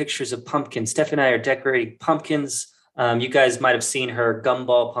more pictures of pumpkins. Steph and I are decorating pumpkins. You guys might have seen her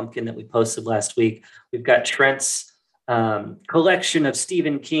gumball pumpkin that we posted last week. We've got Trent's collection of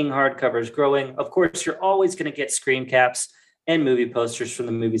Stephen King hardcovers growing. Of course, you're always going to get screen caps and movie posters from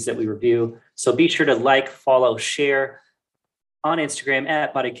the movies that we review. So be sure to like, follow, share on Instagram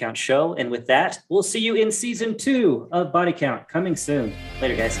at Body Count Show. And with that, we'll see you in season 2 of Body Count coming soon.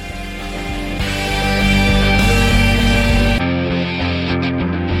 Later, guys.